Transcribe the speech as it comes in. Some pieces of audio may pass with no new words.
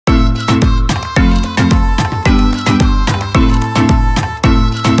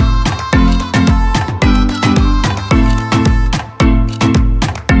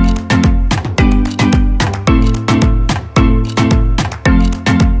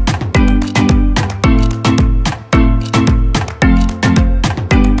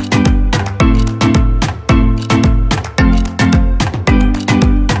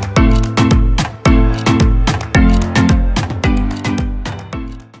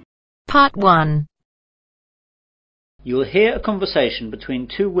Part 1. You will hear a conversation between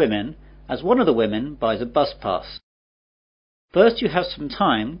two women as one of the women buys a bus pass. First, you have some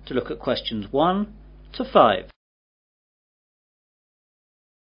time to look at questions 1 to 5.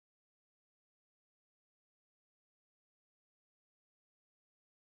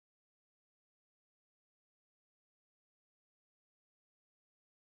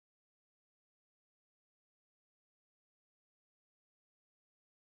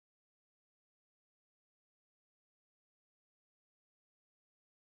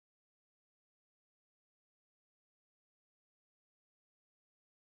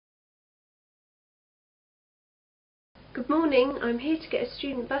 Good morning. I'm here to get a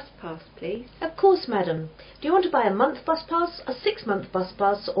student bus pass, please. Of course, madam. Do you want to buy a month bus pass, a 6-month bus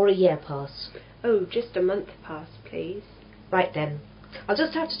pass, or a year pass? Oh, just a month pass, please. Right then. I'll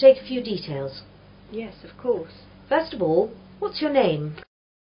just have to take a few details. Yes, of course. First of all, what's your name?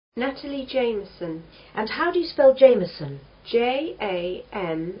 Natalie Jameson. And how do you spell Jameson?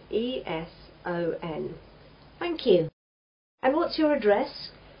 Jameson. Thank you. And what's your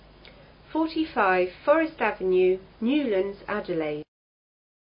address? 45 Forest Avenue, Newlands, Adelaide.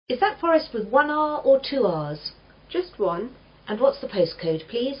 Is that Forest with 1 R or 2 R's? Just one. And what's the postcode,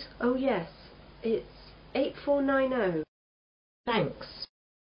 please? Oh yes, it's 8490. Thanks.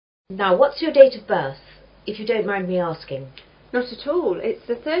 Now, what's your date of birth, if you don't mind me asking? Not at all. It's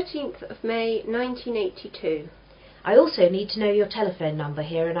the 13th of May, 1982. I also need to know your telephone number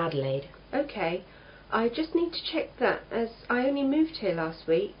here in Adelaide. OK. I just need to check that, as I only moved here last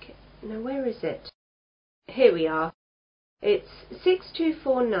week. Now, where is it? Here we are. It's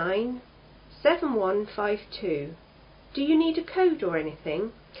 6249-7152. Do you need a code or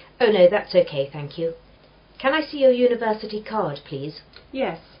anything? Oh no, that's okay, thank you. Can I see your university card, please?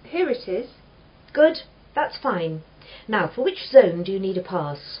 Yes, here it is. Good, that's fine. Now, for which zone do you need a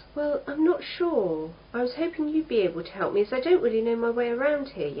pass? Well, I'm not sure. I was hoping you'd be able to help me, as I don't really know my way around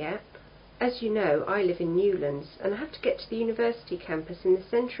here yet. As you know, I live in Newlands, and I have to get to the university campus in the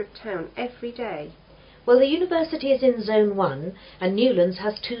centre of town every day. Well, the university is in Zone 1, and Newlands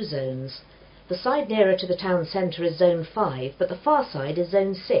has 2 zones. The side nearer to the town centre is Zone 5, but the far side is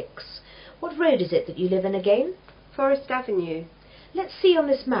Zone 6. What road is it that you live in again? Forest Avenue. Let's see on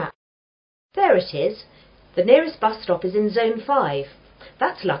this map. There it is. The nearest bus stop is in Zone 5.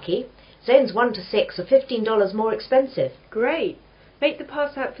 That's lucky. Zones 1 to 6 are $15 more expensive. Great. Make the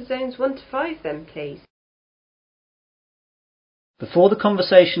pass out for zones 1 to 5 then, please. Before the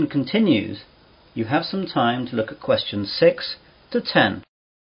conversation continues, you have some time to look at questions 6 to 10.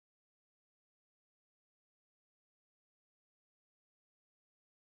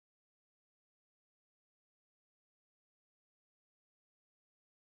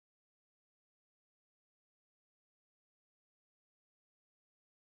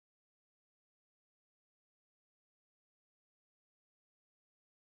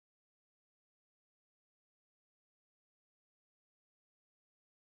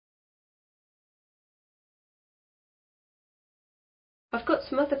 I've got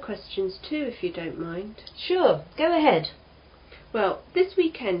some other questions too, if you don't mind. Sure, go ahead. Well, this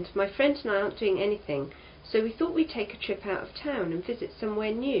weekend my friend and I aren't doing anything, so we thought we'd take a trip out of town and visit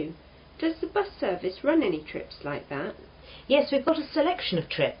somewhere new. Does the bus service run any trips like that? Yes, we've got a selection of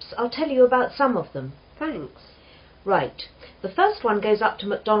trips. I'll tell you about some of them. Thanks. Right. The first one goes up to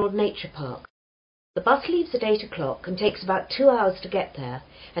Macdonald Nature Park. The bus leaves at 8 o'clock and takes about 2 hours to get there,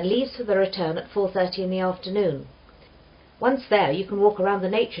 and leaves for the return at 4:30 in the afternoon. Once there, you can walk around the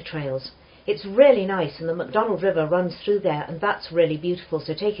nature trails. It's really nice, and the Macdonald River runs through there, and that's really beautiful,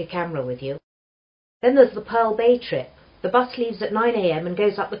 so take a camera with you. Then there's the Pearl Bay trip. The bus leaves at 9 a.m. and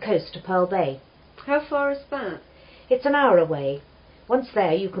goes up the coast to Pearl Bay. How far is that? It's an hour away. Once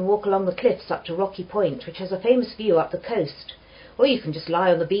there, you can walk along the cliffs up to Rocky Point, which has a famous view up the coast. Or you can just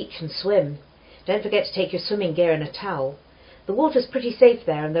lie on the beach and swim. Don't forget to take your swimming gear and a towel. The water's pretty safe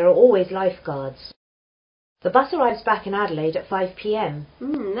there, and there are always lifeguards. The bus arrives back in Adelaide at 5 p.m.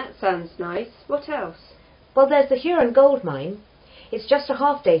 That sounds nice. What else? Well, there's the Huron Gold Mine. It's just a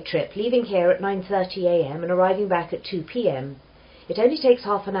half-day trip, leaving here at 9:30 a.m. and arriving back at 2 p.m. It only takes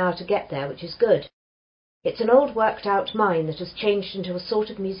half an hour to get there, which is good. It's an old worked-out mine that has changed into a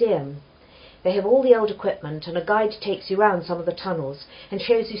sort of museum. They have all the old equipment, and a guide takes you round some of the tunnels and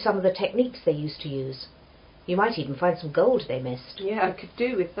shows you some of the techniques they used to use. You might even find some gold they missed. Yeah, I could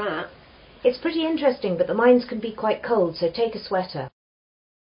do with that. It's pretty interesting, but the mines can be quite cold, so take a sweater.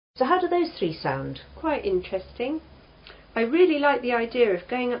 So how do those 3 sound? Quite interesting. I really like the idea of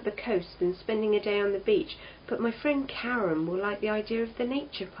going up the coast and spending a day on the beach, but my friend Karen will like the idea of the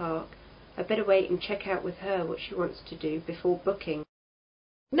nature park. I better wait and check out with her what she wants to do before booking.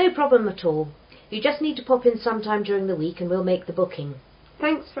 No problem at all. You just need to pop in sometime during the week and we'll make the booking.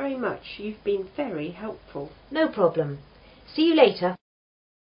 Thanks very much. You've been very helpful. No problem. See you later.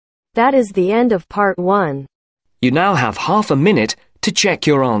 That is the end of part 1. You now have half a minute to check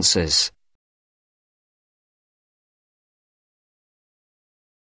your answers.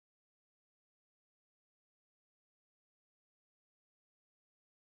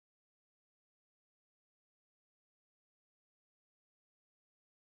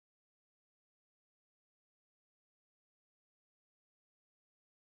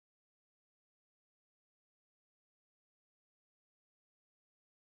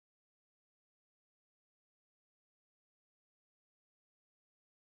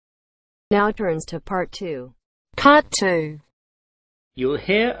 Now turns to part 2. Cut 2. You will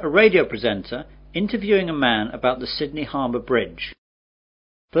hear a radio presenter interviewing a man about the Sydney Harbour Bridge.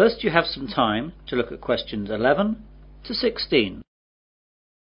 First, you have some time to look at questions 11 to 16.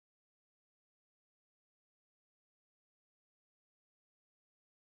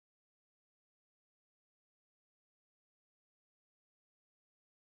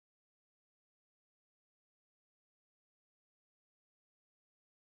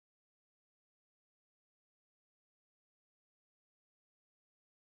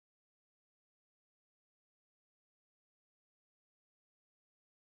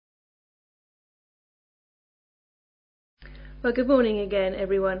 Well, good morning again,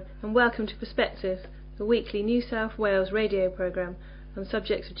 everyone, and welcome to Perspective, the weekly New South Wales radio programme on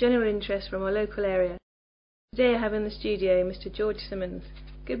subjects of general interest from our local area. Today I have in the studio Mr. George Simmons.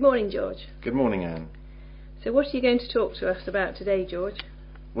 Good morning, George. Good morning, Anne. So what are you going to talk to us about today, George?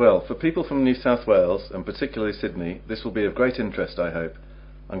 Well, for people from New South Wales, and particularly Sydney, this will be of great interest, I hope.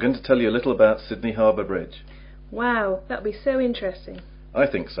 I'm going to tell you a little about Sydney Harbour Bridge. Wow, that'll be so interesting. I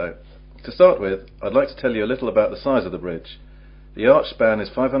think so. To start with, I'd like to tell you a little about the size of the bridge. The arch span is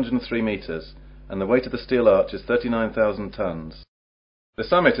 503 metres, and the weight of the steel arch is 39,000 tonnes. The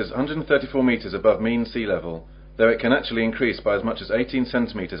summit is 134 metres above mean sea level, though it can actually increase by as much as 18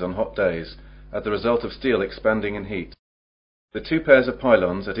 centimetres on hot days, as the result of steel expanding in heat. The two pairs of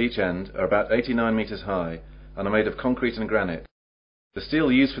pylons at each end are about 89 metres high, and are made of concrete and granite. The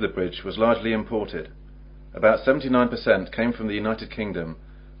steel used for the bridge was largely imported. About 79% came from the United Kingdom,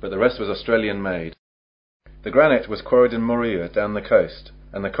 but the rest was Australian-made. The granite was quarried in Moga down the coast,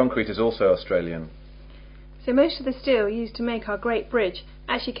 and the concrete is also Australian. So most of the steel used to make our great bridge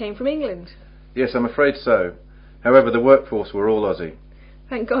actually came from England? Yes, I'm afraid so. However, the workforce were all Aussie.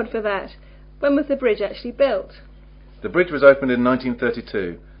 Thank God for that. When was the bridge actually built? The bridge was opened in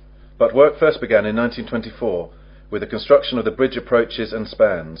 1932, but work first began in 1924 with the construction of the bridge approaches and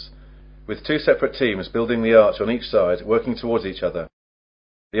spans, with two separate teams building the arch on each side working towards each other.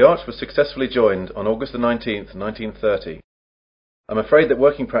 The arch was successfully joined on August the 19th, 1930. I'm afraid that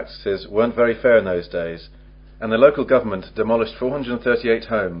working practices weren't very fair in those days, and the local government demolished 438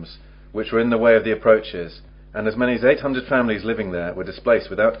 homes, which were in the way of the approaches, and as many as 800 families living there were displaced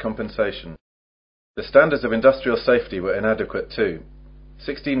without compensation. The standards of industrial safety were inadequate too.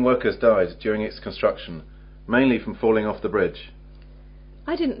 16 workers died during its construction, mainly from falling off the bridge.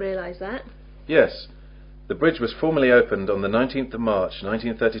 I didn't realise that. Yes. The bridge was formally opened on the 19th of March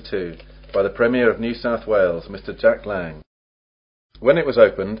 1932 by the Premier of New South Wales, Mr. Jack Lang. When it was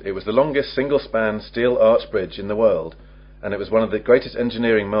opened, it was the longest single-span steel arch bridge in the world, and it was one of the greatest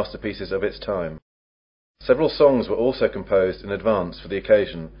engineering masterpieces of its time. Several songs were also composed in advance for the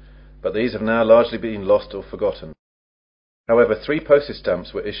occasion, but these have now largely been lost or forgotten. However, 3 postage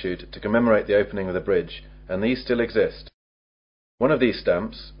stamps were issued to commemorate the opening of the bridge, and these still exist. One of these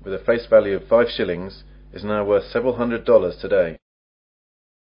stamps, with a face value of 5 shillings, is now worth several $100s today.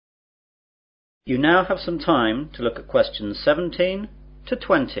 You now have some time to look at questions 17 to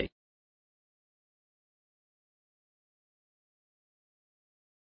 20.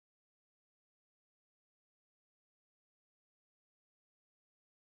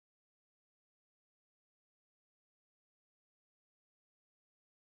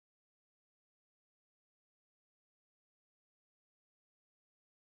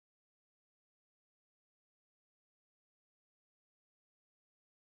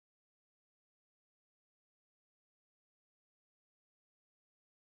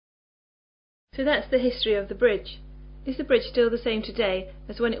 So that's the history of the bridge. Is the bridge still the same today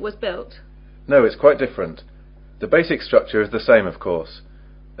as when it was built? No, it's quite different. The basic structure is the same, of course.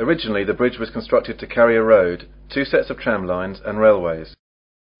 Originally, the bridge was constructed to carry a road, 2 sets of tram lines and railways.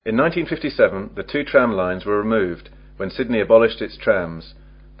 In 1957, the 2 tram lines were removed when Sydney abolished its trams,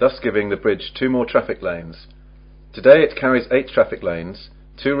 thus giving the bridge 2 more traffic lanes. Today it carries 8 traffic lanes,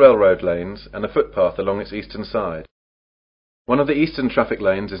 2 railroad lanes and a footpath along its eastern side. One of the eastern traffic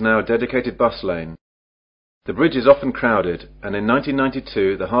lanes is now a dedicated bus lane. The bridge is often crowded, and in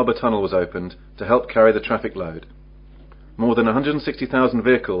 1992 the harbour tunnel was opened to help carry the traffic load. More than 160,000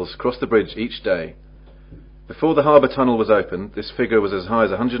 vehicles cross the bridge each day. Before the harbour tunnel was opened, this figure was as high as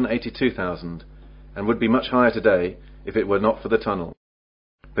 182,000, and would be much higher today if it were not for the tunnel.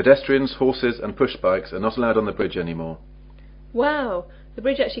 Pedestrians, horses and push bikes are not allowed on the bridge anymore. Wow, the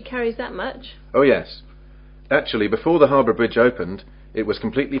bridge actually carries that much? Oh yes. Actually, before the harbour bridge opened, it was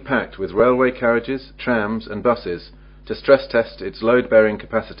completely packed with railway carriages, trams and buses to stress test its load-bearing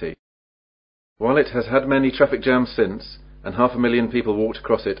capacity. While it has had many traffic jams since, and 500,000 people walked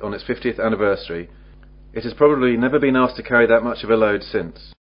across it on its 50th anniversary, it has probably never been asked to carry that much of a load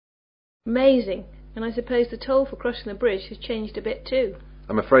since. Amazing. And I suppose the toll for crossing the bridge has changed a bit too.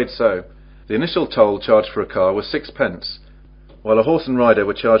 I'm afraid so. The initial toll charged for a car was 6p, while a horse and rider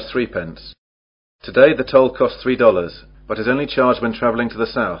were charged 3p. Today the toll costs $3, but is only charged when travelling to the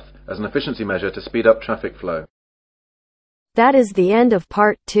south as an efficiency measure to speed up traffic flow. That is the end of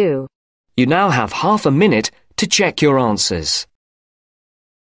part 2. You now have half a minute to check your answers.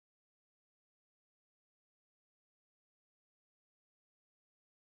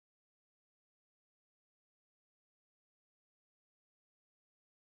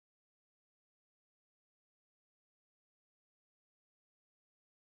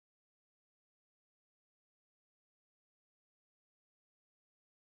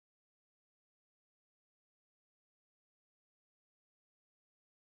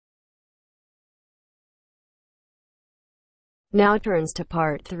 Now turns to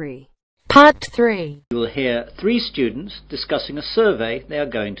part 3. Part 3. You will hear 3 students discussing a survey they are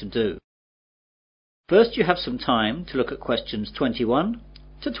going to do. First, you have some time to look at questions 21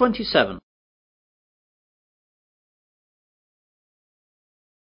 to 27.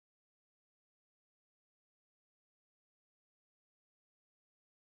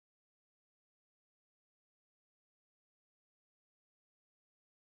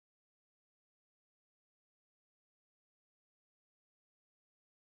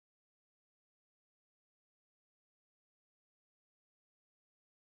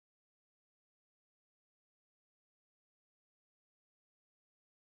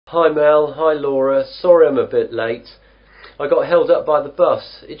 Hi Mel, hi Laura, sorry I'm a bit late. I got held up by the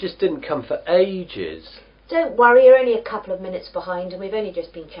bus, it just didn't come for ages. Don't worry, you're only a couple of minutes behind and we've only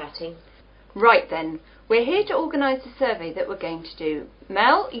just been chatting. Right then, we're here to organise the survey that we're going to do.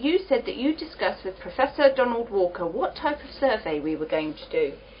 Mel, you said that you discussed with Professor Donald Walker what type of survey we were going to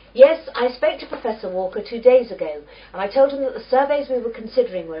do. Yes, I spoke to Professor Walker 2 days ago, and I told him that the surveys we were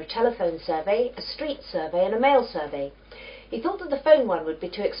considering were a telephone survey, a street survey and a mail survey. He thought that the phone one would be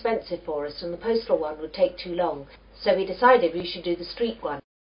too expensive for us and the postal one would take too long, so we decided we should do the street one.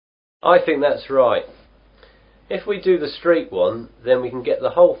 I think that's right. If we do the street one, then we can get the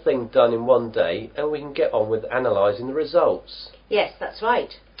whole thing done in one day and we can get on with analysing the results. Yes, that's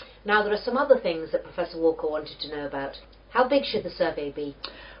right. Now there are some other things that Professor Walker wanted to know about. How big should the survey be?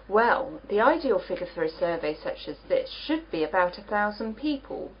 Well, the ideal figure for a survey such as this should be about 1,000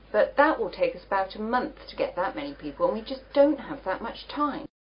 people, but that will take us about a month to get that many people, and we just don't have that much time.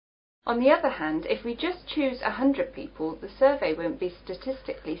 On the other hand, if we just choose 100 people, the survey won't be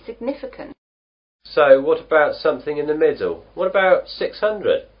statistically significant. So what about something in the middle? What about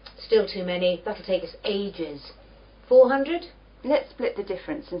 600? Still too many. That'll take us ages. 400? Let's split the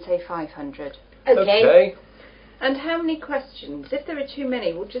difference and say 500. Okay. And how many questions? If there are too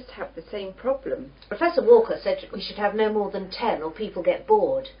many, we'll just have the same problem. Professor Walker said we should have no more than 10 or people get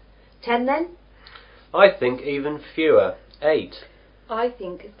bored. 10 then? I think even fewer. 8. I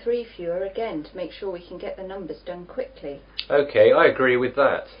think 3 fewer again to make sure we can get the numbers done quickly. Okay, I agree with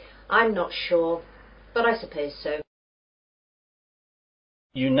that. I'm not sure, but I suppose so.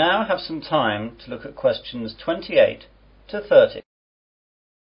 You now have some time to look at questions 28 to 30.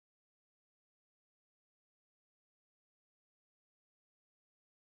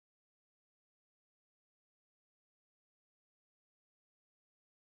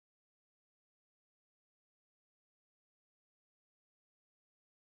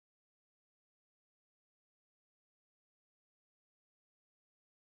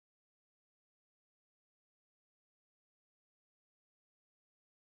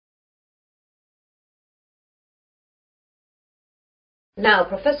 Now,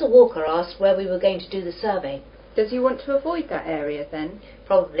 Professor Walker asked where we were going to do the survey. Does he want to avoid that area then?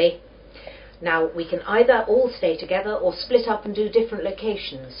 Probably. Now, we can either all stay together or split up and do different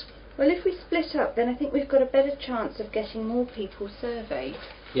locations. Well, if we split up, then I think we've got a better chance of getting more people surveyed.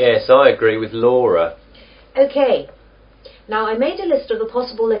 Yes, I agree with Laura. Okay. Now, I made a list of the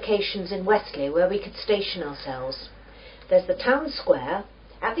possible locations in Wesley where we could station ourselves. There's the town square,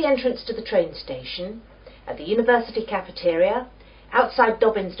 at the entrance to the train station, at the university cafeteria, outside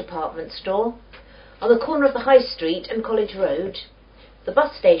Dobbin's department store, on the corner of the High Street and College Road, the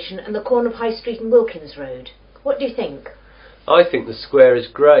bus station and the corner of High Street and Wilkins Road. What do you think? I think the square is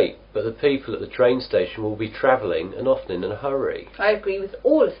great, but the people at the train station will be travelling and often in a hurry. I agree with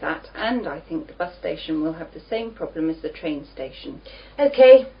all of that, and I think the bus station will have the same problem as the train station.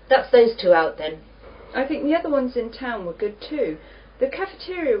 OK, that's those two out then. I think the other ones in town were good too. The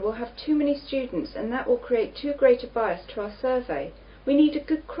cafeteria will have too many students, and that will create too great a bias to our survey. We need a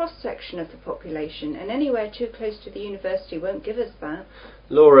good cross-section of the population, and anywhere too close to the university won't give us that.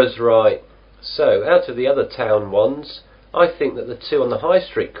 Laura's right. So, out of the other town ones, I think that the two on the High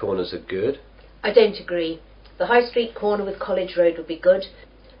Street corners are good. I don't agree. The High Street corner with College Road would be good,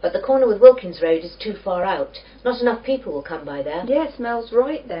 but the corner with Wilkins Road is too far out. Not enough people will come by there. Yes, Mel's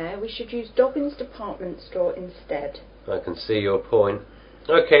right there. We should use Dobbin's department store instead. I can see your point.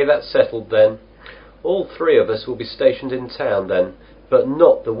 OK, that's settled then. All three of us will be stationed in town then, but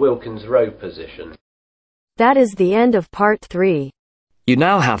not the Wilkins Road position. That is the end of part 3. You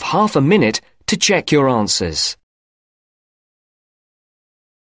now have half a minute to check your answers.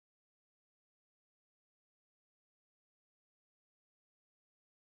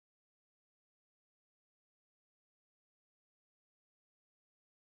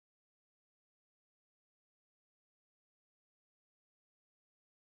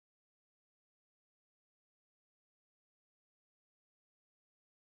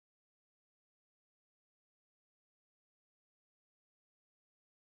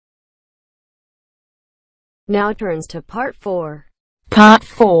 Now turns to part 4. Part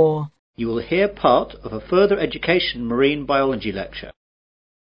 4. You will hear part of a further education marine biology lecture.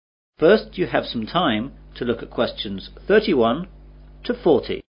 First, you have some time to look at questions 31 to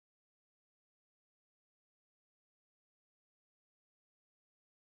 40.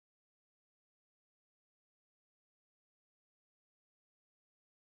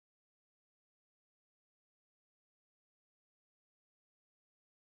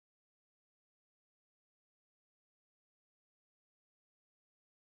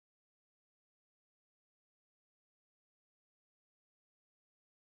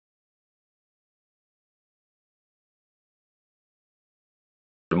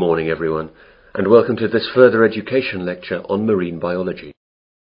 Good morning everyone, and welcome to this further education lecture on marine biology.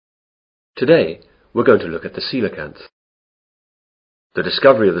 Today we're going to look at the coelacanth. The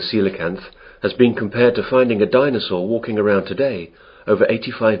discovery of the coelacanth has been compared to finding a dinosaur walking around today over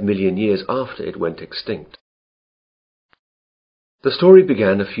 85 million years after it went extinct. The story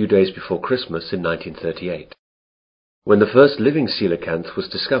began a few days before Christmas in 1938, when the first living coelacanth was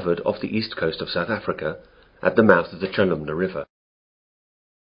discovered off the east coast of South Africa at the mouth of the Chalumna River.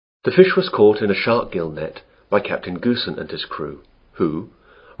 The fish was caught in a shark gill net by Captain Goosen and his crew, who,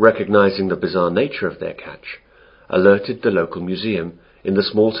 recognizing the bizarre nature of their catch, alerted the local museum in the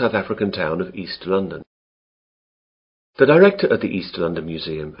small South African town of East London. The director of the East London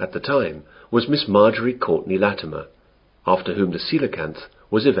Museum at the time was Miss Marjorie Courtney Latimer, after whom the coelacanth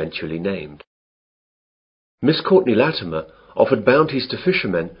was eventually named. Miss Courtney Latimer offered bounties to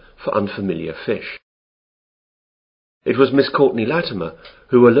fishermen for unfamiliar fish. It was Miss Courtney Latimer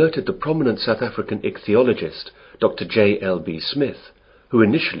who alerted the prominent South African ichthyologist Dr. J.L.B. Smith, who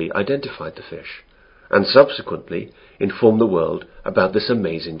initially identified the fish, and subsequently informed the world about this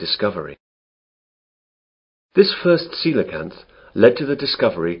amazing discovery. This first coelacanth led to the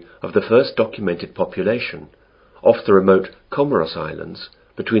discovery of the first documented population off the remote Comoros Islands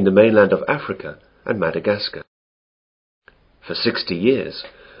between the mainland of Africa and Madagascar. For 60 years,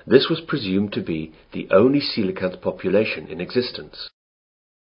 this was presumed to be the only coelacanth population in existence.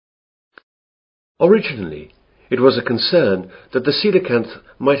 Originally, it was a concern that the coelacanth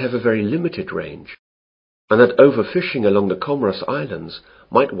might have a very limited range, and that overfishing along the Comoros Islands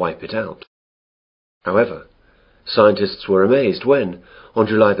might wipe it out. However, scientists were amazed when, on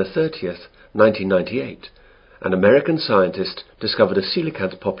July the 30th, 1998, an American scientist discovered a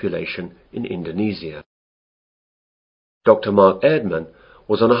coelacanth population in Indonesia. Dr. Mark Erdman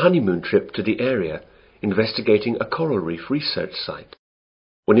was on a honeymoon trip to the area investigating a coral reef research site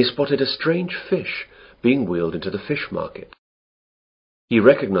when he spotted a strange fish being wheeled into the fish market. He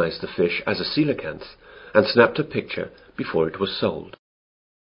recognized the fish as a coelacanth and snapped a picture before it was sold.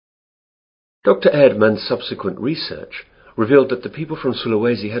 Dr. Erdman's subsequent research revealed that the people from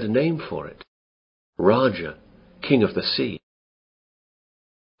Sulawesi had a name for it: Raja, King of the Sea.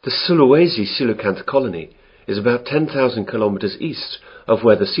 The Sulawesi coelacanth colony is about 10,000 kilometers east of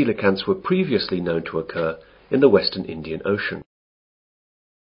where the coelacanths were previously known to occur in the western Indian Ocean.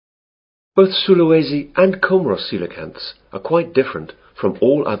 Both Sulawesi and Comoros coelacanths are quite different from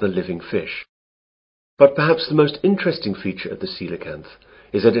all other living fish. But perhaps the most interesting feature of the coelacanth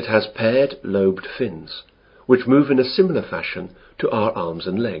is that it has paired lobed fins, which move in a similar fashion to our arms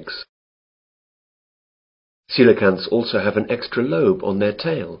and legs. Coelacanths also have an extra lobe on their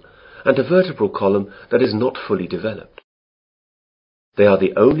tail and a vertebral column that is not fully developed. They are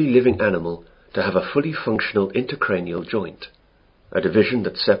the only living animal to have a fully functional intercranial joint, a division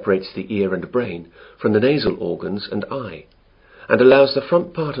that separates the ear and brain from the nasal organs and eye, and allows the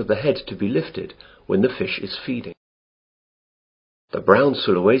front part of the head to be lifted when the fish is feeding. The brown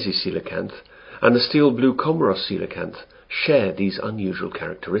Sulawesi coelacanth and the steel blue Comoros coelacanth share these unusual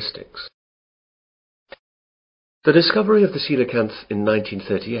characteristics. The discovery of the coelacanth in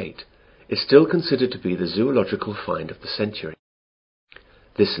 1938 is still considered to be the zoological find of the century.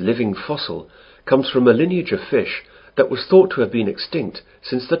 This living fossil comes from a lineage of fish that was thought to have been extinct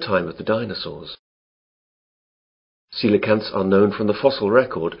since the time of the dinosaurs. Coelacanths are known from the fossil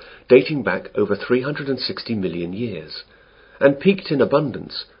record dating back over 360 million years, and peaked in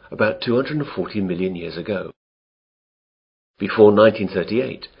abundance about 240 million years ago. Before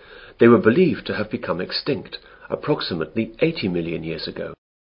 1938, they were believed to have become extinct approximately 80 million years ago,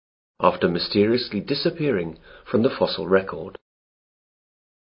 after mysteriously disappearing from the fossil record.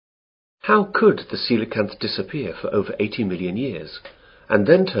 How could the coelacanth disappear for over 80 million years, and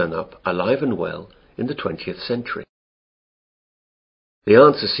then turn up alive and well in the 20th century? The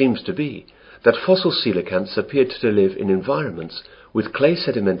answer seems to be that fossil coelacanths appeared to live in environments with clay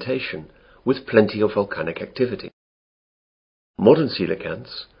sedimentation with plenty of volcanic activity. Modern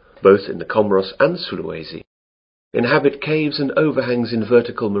coelacanths, both in the Comoros and Sulawesi, inhabit caves and overhangs in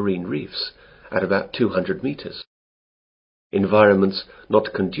vertical marine reefs at about 200 meters, environments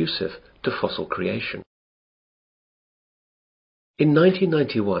not conducive to fossil creation. In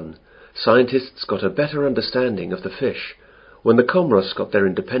 1991, scientists got a better understanding of the fish when the Comoros got their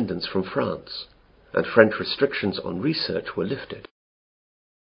independence from France, and French restrictions on research were lifted.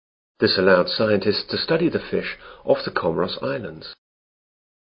 This allowed scientists to study the fish off the Comoros Islands.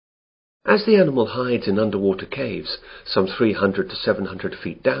 As the animal hides in underwater caves some 300 to 700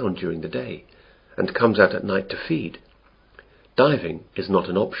 feet down during the day, and comes out at night to feed, diving is not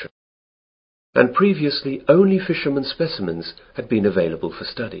an option, and previously only fishermen specimens had been available for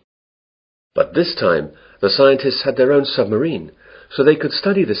study. But this time the scientists had their own submarine, so they could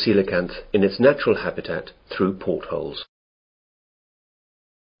study the coelacanth in its natural habitat through portholes.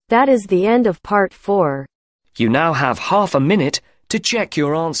 That is the end of part 4. You now have half a minute to check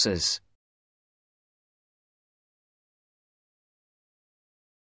your answers.